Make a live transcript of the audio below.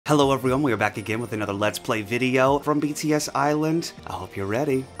Hello everyone, we are back again with another Let's Play video from BTS Island. I hope you're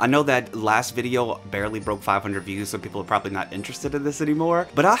ready. I know that last video barely broke 500 views, so people are probably not interested in this anymore,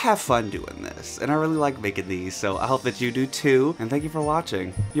 but I have fun doing this, and I really like making these, so I hope that you do too, and thank you for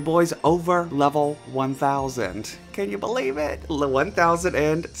watching. Your boy's over level 1000. Can you believe it?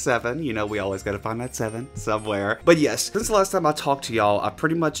 1007. You know, we always gotta find that 7 somewhere. But yes, since the last time I talked to y'all, I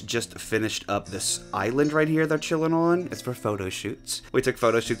pretty much just finished up this island right here they're chilling on. It's for photo shoots. We took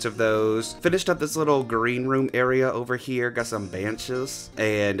photo shoots of those. Finished up this little green room area over here. Got some benches.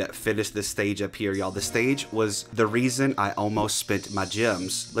 And finished this stage up here, y'all. The stage was the reason I almost spent my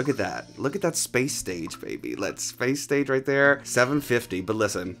gems. Look at that. Look at that space stage, baby. Let's space stage right there. 750. But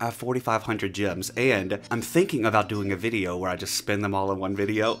listen, I have 4,500 gems. And I'm thinking about doing a video where I just spend them all in one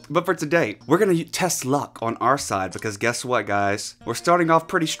video. But for today, we're gonna test luck on our side because guess what, guys? We're starting off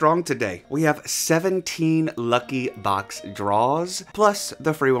pretty strong today. We have 17 lucky box draws plus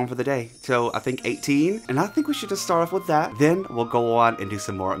the free one for the day. So I think 18, and I think we should just start off with that. Then we'll go on and do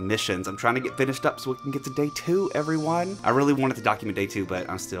some more missions. I'm trying to get finished up so we can get to day 2, everyone. I really wanted to document day 2, but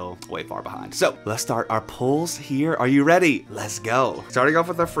I'm still way far behind. So let's start our pulls here. Are you ready? Let's go. Starting off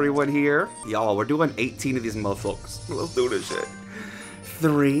with our free one here. Y'all, we're doing 18 of these motherfuckers. Let's do this shit.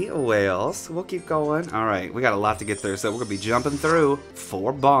 3 whales. We'll keep going. All right, we got a lot to get through, so we're gonna be jumping through.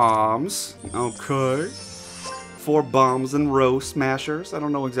 4 bombs. Okay. 4 bombs and row smashers. I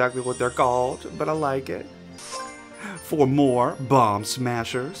don't know exactly what they're called, but I like it. 4 more bomb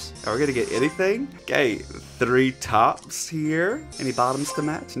smashers. Are we gonna get anything? Okay, 3 tops here. Any bottoms to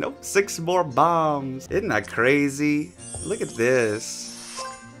match? Nope. 6 more bombs. Isn't that crazy? Look at this.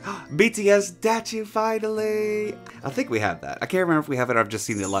 BTS statue finally! I think we have that. I can't remember if we have it or I've just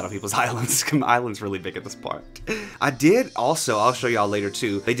seen a lot of people's islands. My island's really big at this part. I did also, I'll show y'all later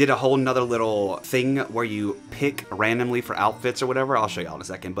too, they did a whole nother little thing where you pick randomly for outfits or whatever. I'll show y'all in a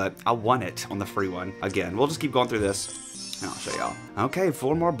second, but I won it on the free one. Again, we'll just keep going through this. And I'll show y'all. Okay,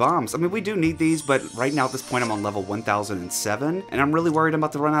 4 more bombs. I mean, we do need these, but right now at this point I'm on level 1007, and I'm really worried I'm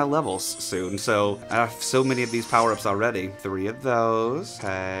about to run out of levels soon, so I have so many of these power-ups already. 3 of those.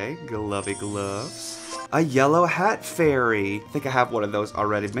 Okay, glovey gloves. A yellow hat fairy. I think I have one of those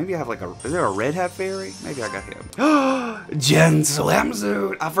already. Maybe I have like is there a red hat fairy? Maybe I got him. Jen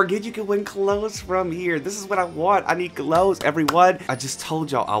swimsuit. I forget you can win clothes from here. This is what I want. I need clothes, everyone. I just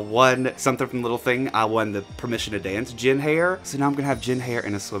told y'all I won something from the little thing. I won the permission to dance Jen hair. So now I'm gonna have Jen hair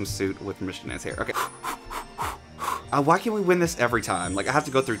in a swimsuit with permission to dance hair. Okay. Why can't we win this every time? Like, I have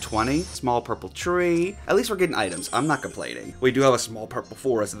to go through 20. Small purple tree. At least we're getting items. I'm not complaining. We do have a small purple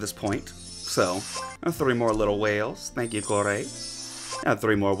forest at this point. So, 3 more little whales. Thank you, Corey. And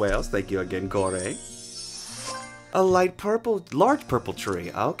 3 more whales. Thank you again, Corey. A light purple, large purple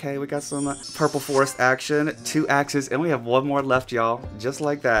tree. Okay, we got some purple forest action, 2 axes, and we have 1 more left, y'all. Just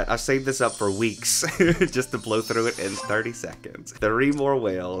like that. I saved this up for weeks just to blow through it in 30 seconds. 3 more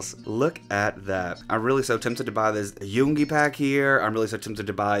whales. Look at that. I'm really so tempted to buy this Yoongi pack here. I'm really so tempted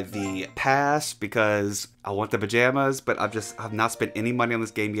to buy the pass because I want the pajamas, but I've not spent any money on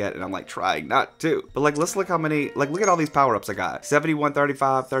this game yet, and I'm like trying not to. But like, let's look how many, like look at all these power-ups I got. 71,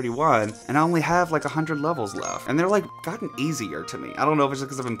 35, 31, and I only have like 100 levels left. And they're like gotten easier to me. I don't know if it's just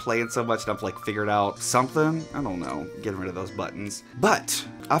because I've been playing so much and I've like figured out something. I don't know, getting rid of those buttons. But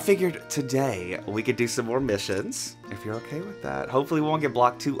I figured today we could do some more missions, if you're okay with that. Hopefully we won't get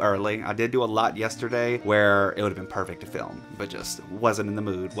blocked too early. I did do a lot yesterday where it would have been perfect to film, but just wasn't in the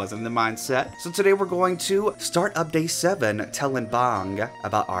mood, wasn't in the mindset. So today we're going to start up day 7 telling Bang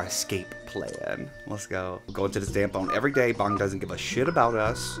about our escape plan. Let's go. We're going to this damn phone every day. Bang doesn't give a shit about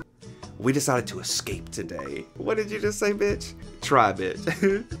us. We decided to escape today. What did you just say, bitch? Try,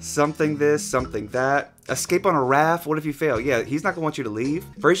 bitch. Something this, something that. Escape on a raft. What if you fail? Yeah, he's not gonna want you to leave.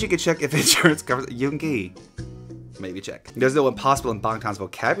 First, you can check if insurance covers Yoongi. Maybe check. There's no impossible in Bangtan's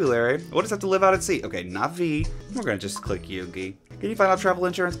vocabulary. What does that to live out at sea? Okay, not V. We're gonna just click Yoongi. Can you find out travel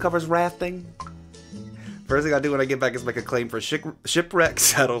insurance covers rafting? First thing I do when I get back is make a claim for shipwreck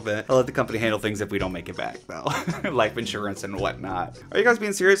settlement. I'll let the company handle things if we don't make it back, though. Life insurance and whatnot. Are you guys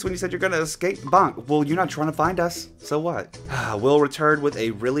being serious when you said you're gonna escape? Bonk. Well, you're not trying to find us. So what? We'll return with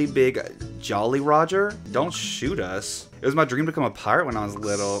a really big Jolly Roger. Don't shoot us. It was my dream to become a pirate when I was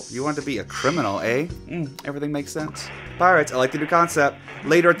little. You wanted to be a criminal, eh? Everything makes sense. Pirates, I like the new concept.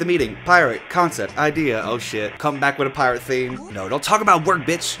 Later at the meeting, pirate, concept, idea. Oh shit, come back with a pirate theme. No, don't talk about work,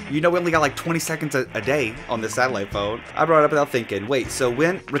 bitch. You know we only got like 20 seconds a day on this satellite phone. I brought it up without thinking. Wait, so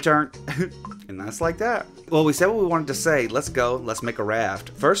when? Return. And that's like that. Well, we said what we wanted to say. Let's go. Let's make a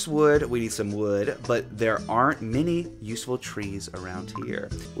raft. First wood, we need some wood, but there aren't many useful trees around here.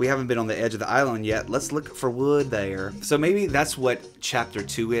 We haven't been on the edge of the island yet. Let's look for wood there. So maybe that's what chapter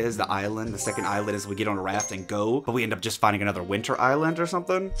 2 is, the island. The second island is we get on a raft and go, but we end up just finding another winter island or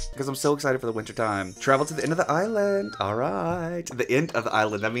something. Because I'm so excited for the winter time. Travel to the end of the island. All right. The end of the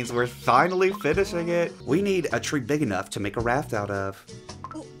island. That means we're finally finishing it. We need a tree big enough to make a raft out of.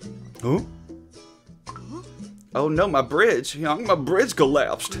 Huh? Oh no, my bridge. Young, my bridge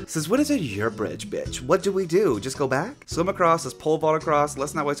collapsed. Says, when is it your bridge, bitch? What do we do? Just go back? Swim across, let's pole vault across.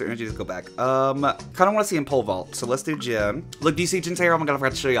 Let's not waste our energy, just go back. Kind of want to see him pole vault, so let's do Jen. Look, do you see Jen's hair? Oh my god, I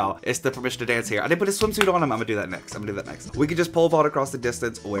forgot to show y'all. It's the permission to dance here. I didn't put a swimsuit on him. I'm gonna do that next. We can just pole vault across the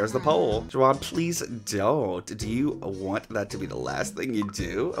distance. Where's the pole? Joanne, please don't. Do you want that to be the last thing you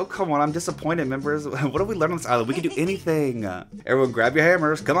do? Oh, come on, I'm disappointed, members. What have we learned on this island? We can do anything. Everyone grab your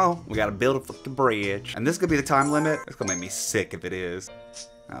hammers. Come on. We gotta build a fucking bridge. And this could be the time limit. It's gonna make me sick if it is.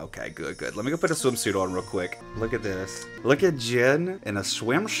 Okay, good. Let me go put a swimsuit on real quick. Look at this. Look at Jen in a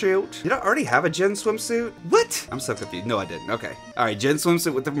swimsuit. Did I already have a Jen swimsuit? What? I'm so confused. No, I didn't. Okay. All right, Jen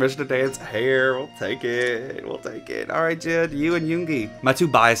swimsuit with the permission to dance. Hair, we'll take it. All right, Jen, you and Yoongi. My two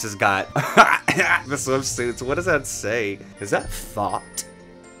biases got the swimsuits. What does that say? Is that thought?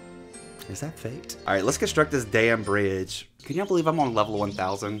 Is that fate? All right, let's construct this damn bridge. Can y'all believe I'm on level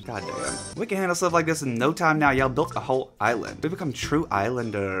 1000? God damn. We can handle stuff like this in no time now. Y'all built a whole island. We become true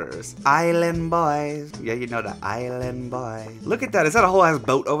islanders. Island boys. Yeah, you know the island boy. Look at that. Is that a whole ass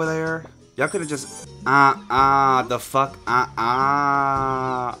boat over there? Y'all could have just, the fuck,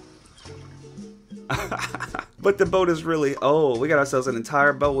 But the boat is really, we got ourselves an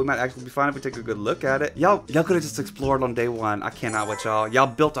entire boat. We might actually be fine if we take a good look at it. Y'all could have just explored on day one. I cannot with y'all. Y'all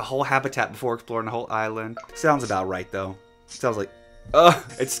built a whole habitat before exploring the whole island. Sounds about right though. Sounds like,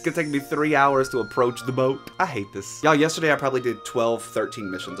 it's gonna take me 3 hours to approach the boat. I hate this. Y'all, yesterday I probably did 12, 13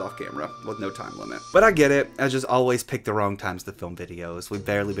 missions off camera with no time limit. But I get it. I just always pick the wrong times to film videos. We've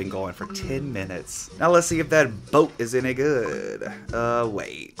barely been going for 10 minutes. Now let's see if that boat is any good.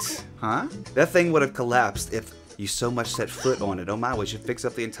 Wait. Huh? That thing would have collapsed if you so much set foot on it. Oh my, we should fix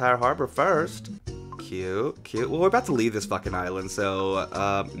up the entire harbor first. Cute. Well, we're about to leave this fucking island,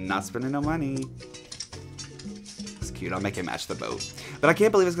 so, not spending no money. I'll make it match the boat. But I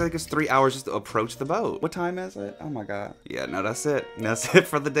can't believe it's gonna take us 3 hours just to approach the boat. What time is it? Oh my god. Yeah, no, that's it. That's it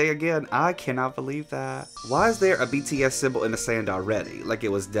for the day again. I cannot believe that. Why is there a BTS symbol in the sand already? Like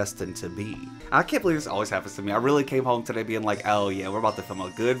it was destined to be. I can't believe this always happens to me. I really came home today being like, oh yeah, we're about to film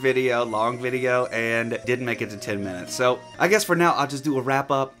a good video, long video, and didn't make it to 10 minutes. So I guess for now, I'll just do a wrap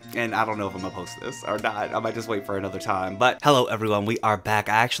up, and I don't know if I'm gonna post this or not. I might just wait for another time. But hello everyone, we are back.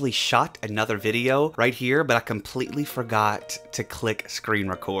 I actually shot another video right here, but I completely forgot to click screen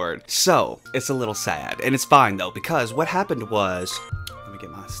record. So it's a little sad, and it's fine though, because what happened was, let me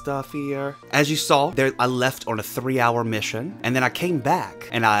get my stuff here. As you saw, I left on a 3-hour mission, and then I came back,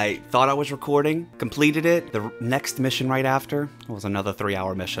 and I thought I was recording, completed it. The next mission right after was another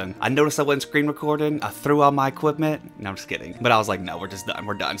 3-hour mission. I noticed I wasn't screen recording. I threw out my equipment. No, I'm just kidding. But I was like, no, we're just done.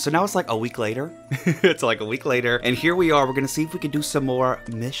 We're done. So now it's like a week later. It's like a week later, and here we are. We're gonna see if we can do some more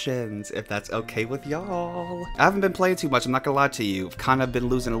missions, if that's okay with y'all. I haven't been playing too much. I'm not gonna lie to you. I've kind of been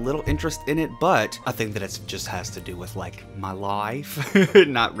losing a little interest in it, but I think that it just has to do with like my life.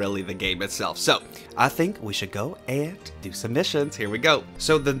 Not really the game itself. So I think we should go and do some missions. Here we go.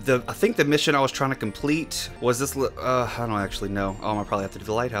 So I think the mission I was trying to complete was this. I don't actually know. Oh, I probably have to do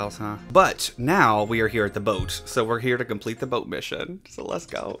the lighthouse, huh? But now we are here at the boat, so we're here to complete the boat mission. So let's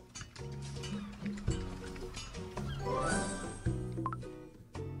go.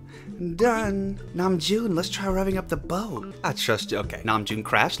 Done. Namjoon, let's try revving up the boat. I trust you. Okay, Namjoon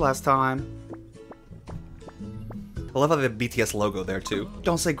crashed last time. I love how they have BTS logo there too.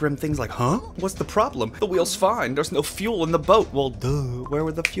 Don't say grim things like, huh? What's the problem? The wheel's fine. There's no fuel in the boat. Well, duh. Where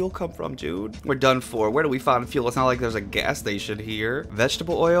would the fuel come from, dude? We're done for. Where do we find fuel? It's not like there's a gas station here.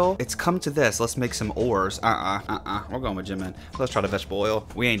 Vegetable oil? It's come to this. Let's make some ores. We're going with Jimin. Let's try the vegetable oil.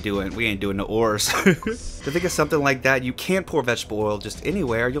 We ain't doing no ores. To think of something like that, you can't pour vegetable oil just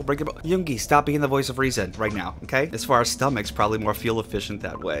anywhere. You'll break it. Yoongi, stop being the voice of reason right now, okay? As far as stomach's probably more fuel efficient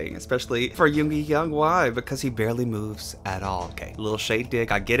that way, especially for Yoongi Young. Why? Because he barely moves at all. Okay, a little shade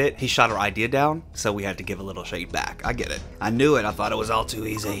dig. I get it. He shot our idea down, so we had to give a little shade back. I get it. I knew it. I thought it was all too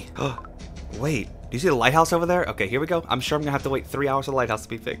easy. Wait, you see the lighthouse over there? Okay, here we go. I'm sure I'm gonna have to wait 3 hours for the lighthouse to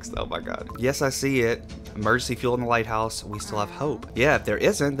be fixed. Oh my god. Yes, I see it. Emergency fuel in the lighthouse. We still have hope. Yeah, if there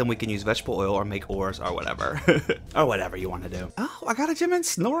isn't, then we can use vegetable oil or make oars or whatever. Or whatever you want to do. Oh, I got a gym and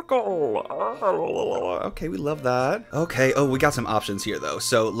snorkel. Oh, okay, we love that. Okay, oh, we got some options here though.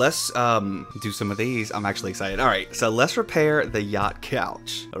 So let's do some of these. I'm actually excited. All right, so let's repair the yacht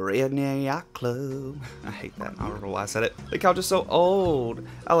couch. Redneck Yacht Club. I hate that. I don't know why I said it. The couch is so old.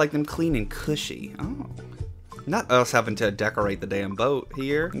 I like them clean and cushy. Oh. Not us having to decorate the damn boat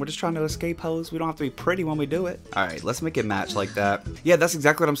here. We're just trying to escape hoes. We don't have to be pretty when we do it. All right, let's make it match like that. Yeah, that's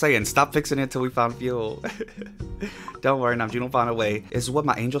exactly what I'm saying. Stop fixing it until we found fuel. Don't worry, Namjoon will find a way. Is what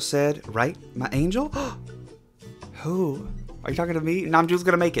my angel said, right? My angel? Who? Are you talking to me? Namjoon's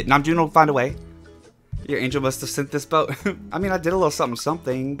gonna make it. Namjoon will find a way. Your angel must have sent this boat. I mean, I did a little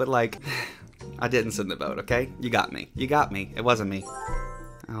something, but like, I didn't send the boat, okay? You got me. You got me. It wasn't me.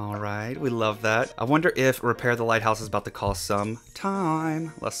 All right, we love that. I wonder if repair the lighthouse is about to cost some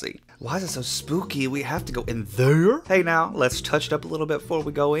time. Let's see. Why is it so spooky? We have to go in there? Hey now, let's touch it up a little bit before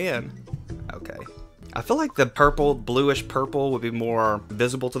we go in. Okay. I feel like the purple, bluish purple would be more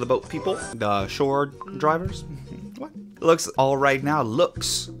visible to the boat people, the shore drivers. What? Looks all right now.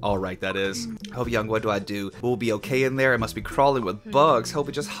 Looks all right, that is. Hope Young, what do I do? We'll be okay in there. It must be crawling with bugs. Hope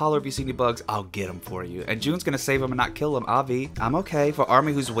it just holler if you see any bugs. I'll get them for you. And June's gonna save them and not kill them. Avi, I'm okay. For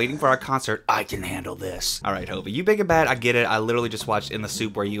Army who's waiting for our concert, I can handle this. All right, Hobie, you big and bad. I get it. I literally just watched In the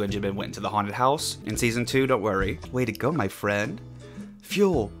Soup where you and Jimin went into the haunted house in season 2. Don't worry. Way to go, my friend.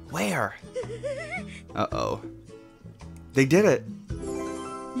 Fuel, where? Uh-oh. They did it.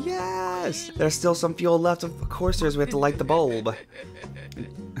 Yes! There's still some fuel left. Of course there's. We have to light the bulb.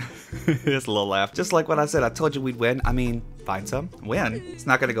 It's a little laugh. Just like what I said. I told you we'd win. I mean, find some. Win. It's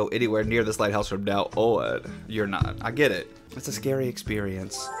not going to go anywhere near this lighthouse from now on. You're not. I get it. It's a scary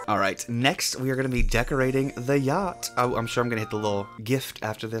experience. All right. Next, we are going to be decorating the yacht. Oh, I'm sure I'm going to hit the little gift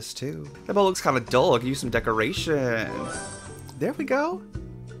after this, too. That boat looks kind of dull. I could use some decoration. There we go.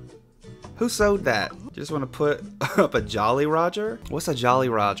 Who sewed that? Just want to put up a Jolly Roger? What's a Jolly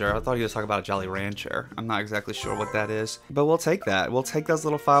Roger? I thought he was talking about a Jolly Rancher. I'm not exactly sure what that is, but we'll take that. We'll take those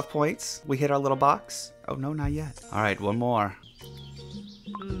little 5 points. We hit our little box. Oh no, not yet. All right, one more.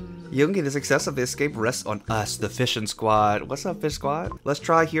 Yoongi, the success of the escape rests on us, the fishing squad. What's up, fish squad? Let's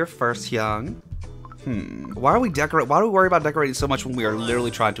try here first, Hyung. Why are we worry about decorating so much when we are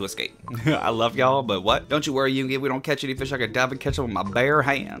literally trying to escape? I love y'all, but what? Don't you worry, Yoongi. If we don't catch any fish, I can dive and catch them with my bare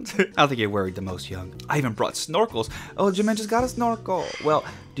hands. I think you're worried the most, Young. I even brought snorkels. Oh, Jimin just got a snorkel. Well,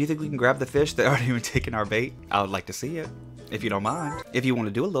 do you think we can grab the fish that aren't even taking our bait? I would like to see it. If you don't mind. If you want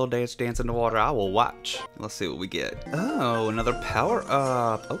to do a little dance in the water, I will watch. Let's see what we get. Oh, another power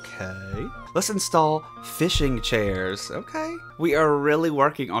up. Okay. Let's install fishing chairs. Okay. We are really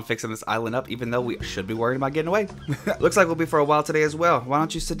working on fixing this island up, even though we should be worried about getting away. Looks like we'll be for a while today as well. Why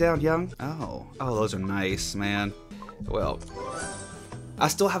don't you sit down, Young? Oh, those are nice, man. Well, I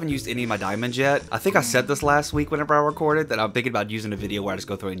still haven't used any of my diamonds yet. I think I said this last week whenever I recorded that I'm thinking about using a video where I just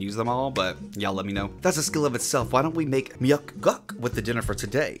go through and use them all, but y'all let me know. That's a skill of itself. Why don't we make miyuk guk with the dinner for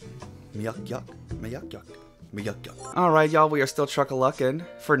today? Miyuk yuk, miyuk yuk, miyuk yuk. All right, y'all, we are still truck-a-luckin'.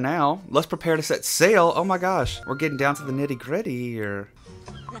 For now, let's prepare to set sail. Oh my gosh, we're getting down to the nitty-gritty here.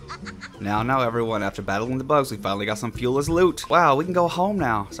 Now, everyone, after battling the bugs, we finally got some fuel as loot. Wow, we can go home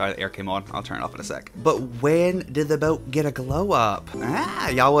now. Sorry, the air came on. I'll turn it off in a sec. But when did the boat get a glow up?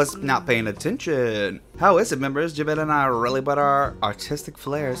 Y'all was not paying attention. How is it, members? Jimin and I really put our artistic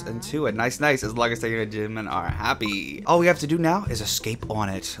flares into it. Nice. As long as they and Jimin are happy. All we have to do now is escape on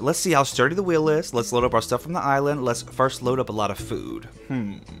it. Let's see how sturdy the wheel is. Let's load up our stuff from the island. Let's first load up a lot of food.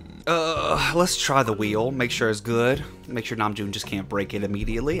 Let's try the wheel. Make sure it's good. Make sure Namjoon just can't break it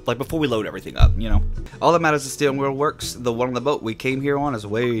immediately. Like before we load everything up, you know. All that matters is the steering wheel works. The one on the boat we came here on is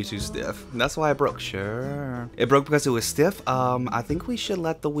way too stiff. That's why it broke. Sure. It broke because it was stiff. I think we should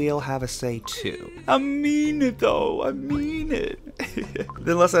let the wheel have a say too. I mean it though. I mean it.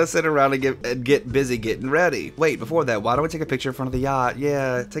 Then let's sit around and get busy getting ready. Wait, before that, why don't we take a picture in front of the yacht?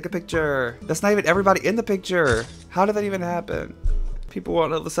 Yeah, take a picture. That's not even everybody in the picture. How did that even happen? People on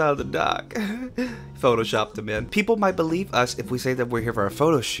the other side of the dock. Photoshopped them in. People might believe us if we say that we're here for a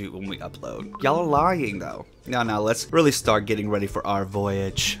photo shoot when we upload. Y'all are lying though. Now let's really start getting ready for our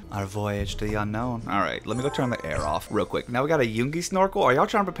voyage. Our voyage to the unknown. All right, let me go turn the air off real quick. Now we got a Yoongi snorkel. Are y'all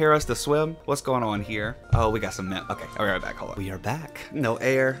trying to prepare us to swim? What's going on here? Oh, we got some men. Okay, I'll be right back. Hold on. We are back. No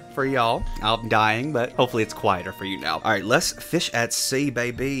air for y'all. I'm dying, but hopefully it's quieter for you now. All right, let's fish at sea,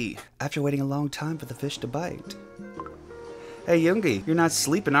 baby. After waiting a long time for the fish to bite. Hey, Yoongi, you're not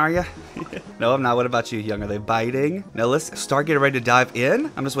sleeping, are you? No, I'm not. What about you, Young? Are they biting? Now let's start getting ready to dive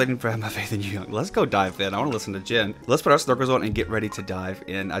in. I'm just waiting for my faith in you, Young. Let's go dive in. I want to listen to Jin. Let's put our snorkels on and get ready to dive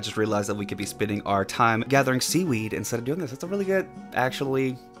in. I just realized that we could be spending our time gathering seaweed instead of doing this. That's a really good,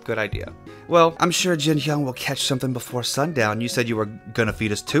 actually, good idea. Well, I'm sure Jin Hyung will catch something before sundown. You said you were gonna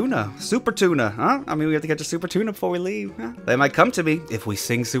feed us tuna. Super tuna, huh? I mean, we have to catch a super tuna before we leave. Huh? They might come to me if we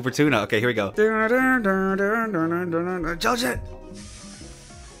sing super tuna. Okay, here we go. Jojin!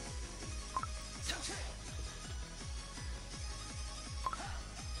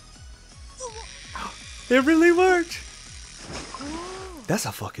 It really worked. That's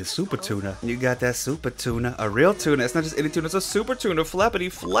a fucking super tuna. You got that super tuna, a real tuna. It's not just any tuna, it's a super tuna, flappity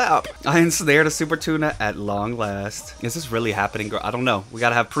flap. I ensnared a super tuna at long last. Is this really happening, girl? I don't know. We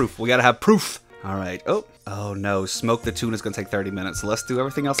gotta have proof. We gotta have proof. All right. Oh no, smoke the tuna's gonna take 30 minutes. So let's do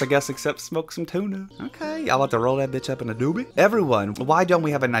everything else, I guess, except smoke some tuna. Okay, y'all about to roll that bitch up in a doobie? Everyone, why don't we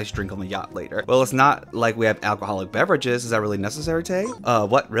have a nice drink on the yacht later? Well, it's not like we have alcoholic beverages. Is that really necessary, Tay?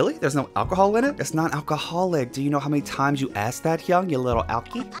 What, really? There's no alcohol in it? It's not alcoholic. Do you know how many times you asked that, Young, you little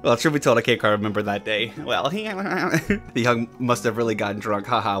alky? Well, truth be told, I can't quite remember that day. Well, the Young must have really gotten drunk.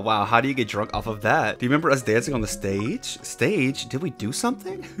 Haha, wow, how do you get drunk off of that? Do you remember us dancing on the stage? Stage? Did we do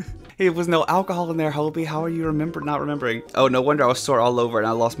something? It was no alcohol in there, Hobie. How are you not remembering? Oh, no wonder I was sore all over and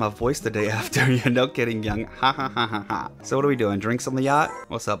I lost my voice the day after. No kidding, Young. Ha ha ha ha ha. So what are we doing? Drinks on the yacht?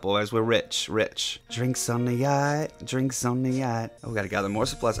 What's up, boys? We're rich. Drinks on the yacht. Drinks on the yacht. Oh, we gotta gather more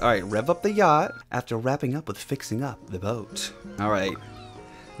supplies. All right, rev up the yacht after wrapping up with fixing up the boat. All right.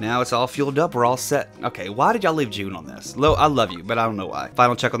 Now it's all fueled up. We're all set. Okay, why did y'all leave June on this? I love you, but I don't know why.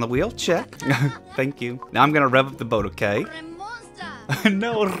 Final check on the wheel. Check. Thank you. Now I'm gonna rev up the boat, okay?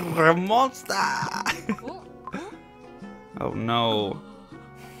 No, monster! Oh no.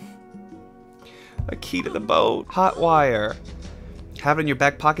 A key to the boat. Hot wire. Have it in your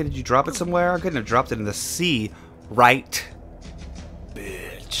back pocket. Did you drop it somewhere? I couldn't have dropped it in the sea. Right?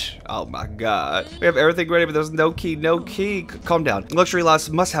 Bitch. Oh my god. We have everything ready, but there's no key. No key. Calm down. Luxury Lots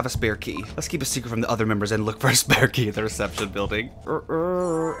must have a spare key. Let's keep a secret from the other members and look for a spare key at the reception building.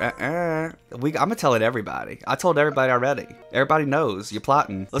 I'm gonna tell it everybody. I told everybody already. Everybody knows. You're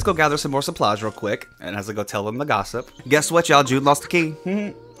plotting. Let's go gather some more supplies real quick. And as I go tell them the gossip. Guess what, y'all? June lost the key.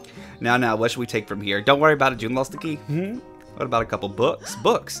 Now, what should we take from here? Don't worry about it. June lost the key. What about a couple books?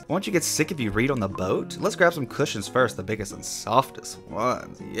 Books. Won't you get sick if you read on the boat? Let's grab some cushions first, the biggest and softest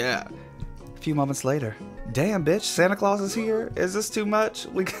ones. Yeah. A few moments later. Damn, bitch, Santa Claus is here? Is this too much?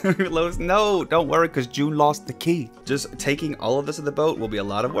 We can Lois. No, don't worry, because June lost the key. Just taking all of this in the boat will be a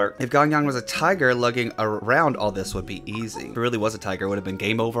lot of work. If Gangyang was a tiger, lugging around all this would be easy. If it really was a tiger, it would have been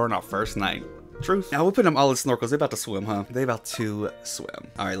game over on our first night. Truth. Now we'll put them all in snorkels. They're about to swim, huh? They're about to swim.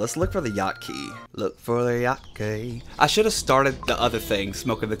 All right, let's look for the yacht key. Look for the yacht key. I should have started the other thing,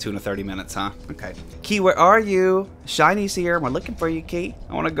 smoking the tuna 30 minutes, huh? Okay. Key, where are you? Shiny's here. We're looking for you, Key.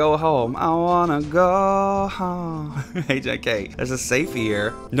 I want to go home. I want to go home. Hey, JK. There's a safe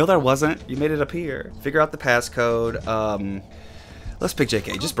here. No, there wasn't. You made it up here. Figure out the passcode. Let's pick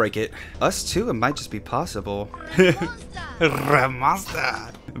JK. Just break it. Us too? It might just be possible.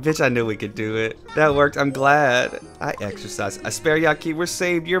 Remastered. Bitch, I knew we could do it. That worked. I'm glad. I exercised. I spare Yaki. We're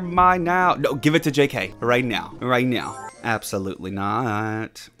saved. You're mine now. No, give it to JK. Right now. Right now. Absolutely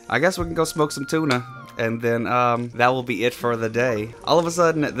not. I guess we can go smoke some tuna. And then, that will be it for the day. All of a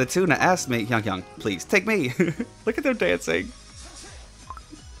sudden, the tuna asked me, Young, please, take me. Look at them dancing.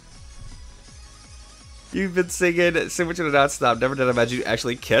 You've been singing Super Tuna nonstop. Never did I imagine you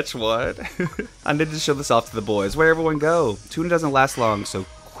actually catch one. I need to show this off to the boys. Where everyone go? Tuna doesn't last long, so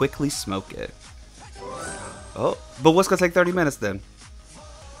quickly smoke it. Oh, but what's gonna take 30 minutes then?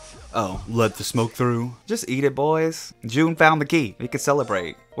 Oh, let the smoke through. Just eat it, boys. June found the key. We can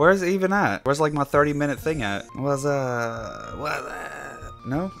celebrate. Where's it even at? Where's like my 30-minute thing at?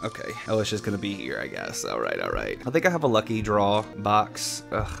 No? Okay. Oh, it's just gonna be here, I guess. All right. I think I have a lucky draw box.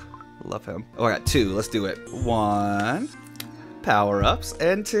 Ugh. Love him. Oh, I got 2. Let's do it. 1. Power-ups.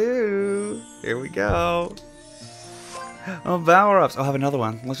 And 2. Here we go. Oh, power-ups. I'll have another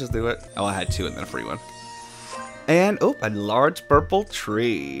one. Let's just do it. Oh, I had 2 and then a free one. And, oh, a large purple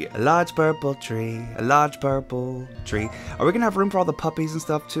tree. A large purple tree. A large purple tree. Are we going to have room for all the puppies and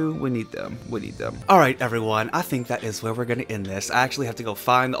stuff, too? We need them. All right, everyone. I think that is where we're going to end this. I actually have to go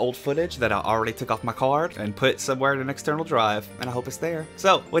find the old footage that I already took off my card and put somewhere in an external drive, and I hope it's there.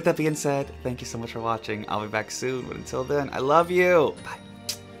 So, with that being said, thank you so much for watching. I'll be back soon, but until then, I love you. Bye.